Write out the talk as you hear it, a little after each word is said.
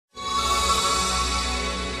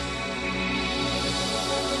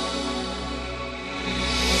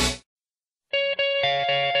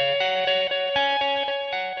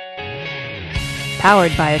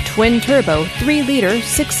powered by a twin-turbo 3-liter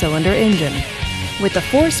 6-cylinder engine with a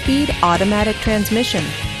 4-speed automatic transmission.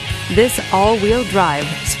 This all-wheel drive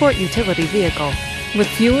sport utility vehicle, with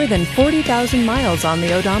fewer than 40,000 miles on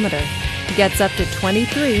the odometer, gets up to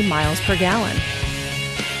 23 miles per gallon.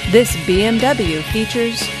 This BMW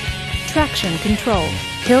features traction control,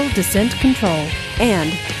 hill descent control,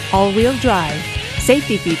 and all-wheel drive.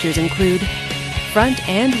 Safety features include front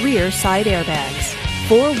and rear side airbags,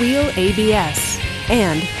 4-wheel ABS,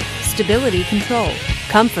 and stability control.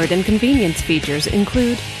 Comfort and convenience features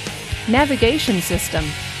include navigation system,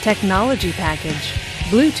 technology package,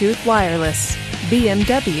 Bluetooth wireless,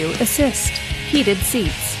 BMW Assist, heated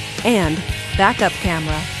seats, and backup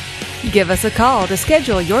camera. Give us a call to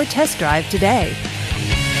schedule your test drive today.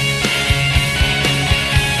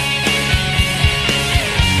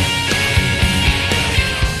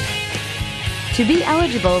 To be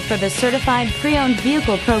eligible for the Certified Pre-Owned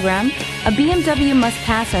Vehicle Program, a BMW must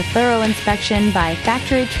pass a thorough inspection by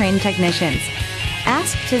factory-trained technicians.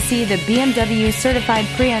 Ask to see the BMW Certified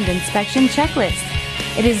Pre-Owned Inspection Checklist.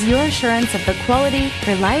 It is your assurance of the quality,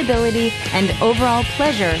 reliability, and overall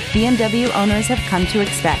pleasure BMW owners have come to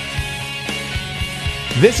expect.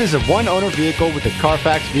 This is a one-owner vehicle with a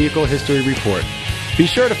Carfax Vehicle History Report. Be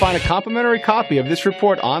sure to find a complimentary copy of this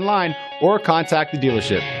report online or contact the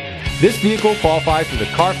dealership. This vehicle qualifies for the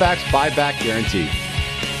Carfax buyback guarantee.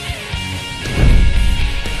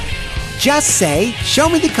 Just say, "Show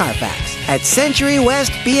me the Carfax" at Century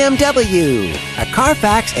West BMW, a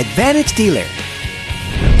Carfax Advantage dealer.